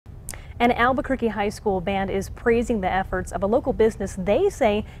An Albuquerque High School band is praising the efforts of a local business they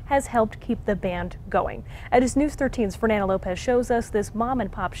say has helped keep the band going. As News 13's Fernanda Lopez shows us, this mom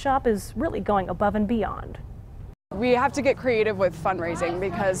and pop shop is really going above and beyond. We have to get creative with fundraising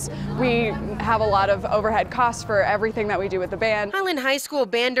because we have a lot of overhead costs for everything that we do with the band. Highland High School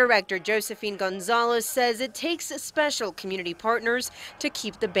band director Josephine Gonzalez says it takes special community partners to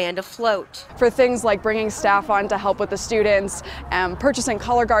keep the band afloat. For things like bringing staff on to help with the students, purchasing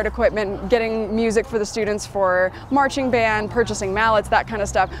color guard equipment, getting music for the students for marching band, purchasing mallets, that kind of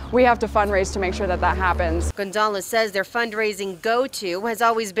stuff, we have to fundraise to make sure that that happens. Gonzalez says their fundraising go-to has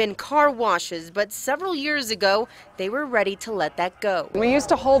always been car washes, but several years ago, they were ready to let that go. We used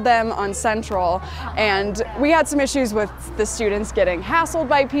to hold them on Central, and we had some issues with the students getting hassled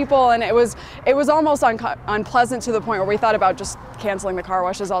by people, and it was almost unpleasant to the point where we thought about just canceling the car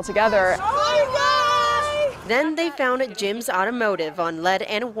washes altogether. Then they found Jim's Automotive on Lead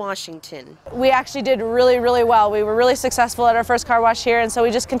and Washington. We actually did really well. We were really successful at our first car wash here, and so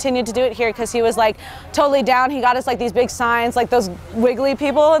we just continued to do it here because he was like totally down. He got us like these big signs, like those wiggly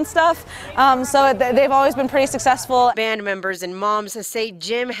people and stuff. So they've always been pretty successful. Band members and moms say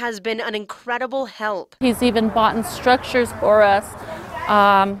Jim has been an incredible help. He's even bought structures for us.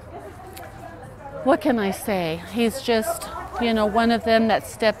 What can I say? He's just, you know, one of them that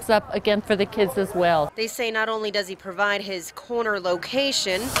steps up again for the kids as well. They say not only does he provide his corner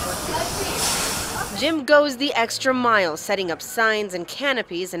location, Jim goes the extra mile, setting up signs and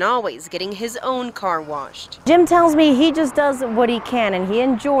canopies and always getting his own car washed. Jim tells me he just does what he can and he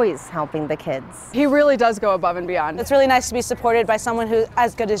enjoys helping the kids. He really does go above and beyond. It's really nice to be supported by someone who's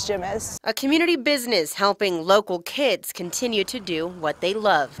as good as Jim is. A community business helping local kids continue to do what they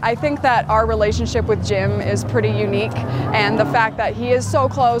love. I think that our relationship with Jim is pretty unique, and the fact that he is so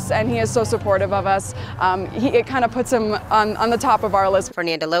close and he is so supportive of us, it kind of puts him on the top of our list.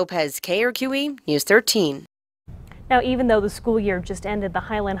 Fernanda Lopez, KRQE, News 13. Now, even though the school year just ended, the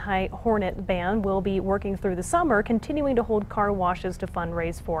Highland High Hornet Band will be working through the summer, continuing to hold car washes to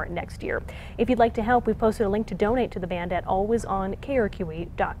fundraise for next year. If you'd like to help, we've posted a link to donate to the band at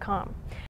alwaysonkrqe.com.